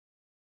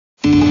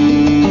You'd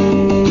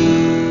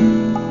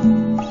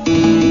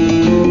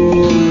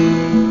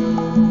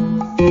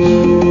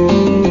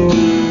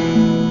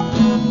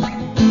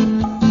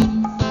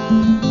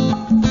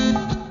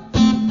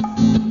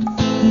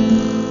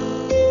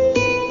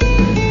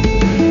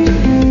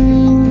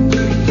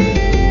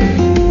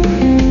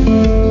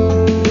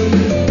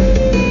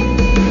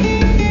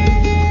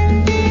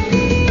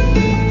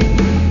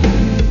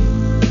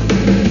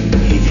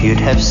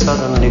have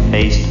suddenly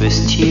faced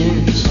with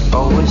tears,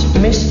 always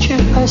mischief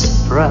by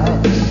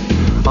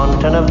surprise. On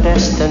turn of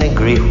destiny,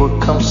 grief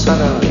would come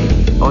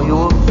suddenly, or you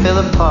would feel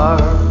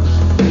apart.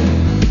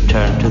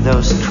 Turn to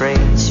those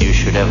traits you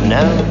should have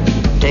known.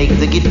 Take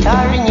the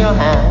guitar in your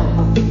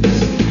hands,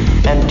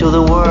 and to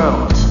the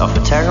world of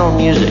eternal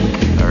music,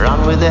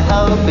 run with the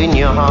hope in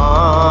your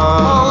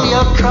heart. All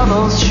your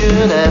troubles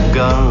should have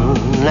gone,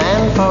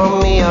 and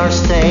for me are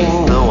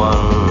staying the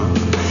one.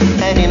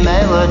 Any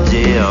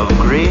melody of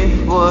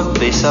grief would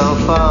be so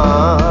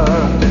far.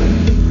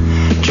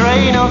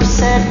 Train of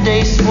sad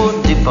days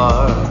would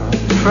depart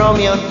from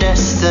your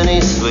destiny,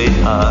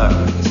 sweetheart,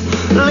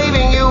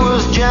 leaving you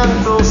with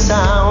gentle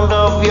sound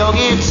of your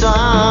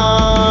guitar.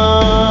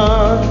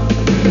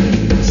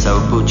 So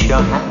put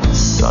your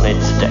hands on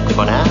its deck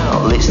for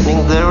now,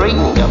 listening the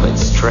ring of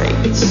its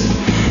strings.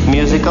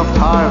 Music of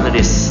heart that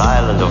is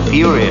silent or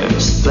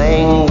furious,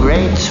 playing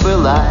great sweet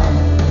lights.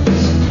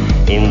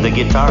 In the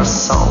guitar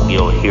song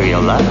you'll hear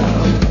your love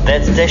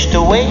that's dashed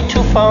away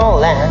to foreign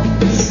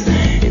lands.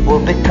 It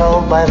will be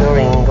called by the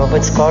ring of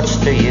its chords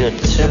to you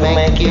to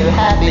make you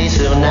happy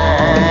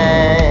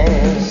tonight.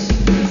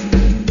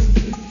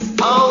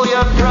 All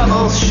your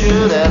troubles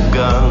should have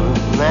gone,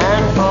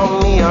 and for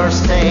me are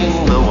staying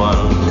the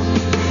one.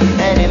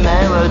 Any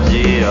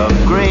melody of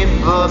grief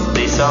would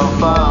be so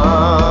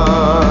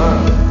far.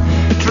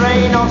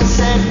 Train of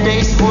sad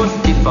days would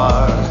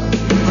depart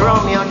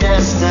from your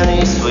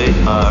destiny,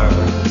 sweetheart,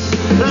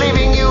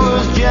 leaving you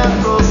with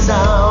gentle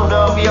sound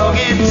of your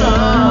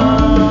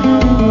guitar.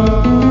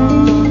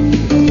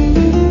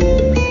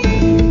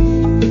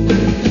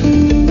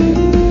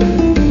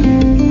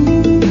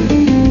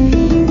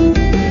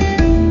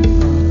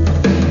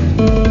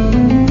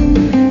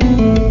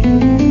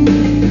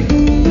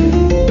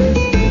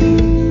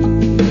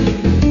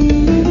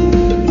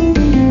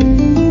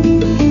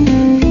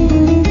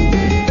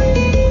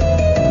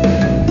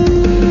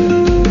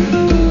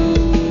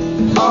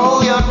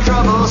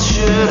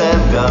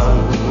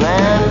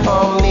 And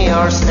for me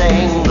are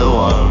staying the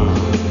one.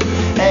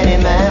 Any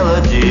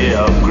melody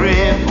of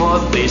grief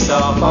would be so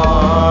far.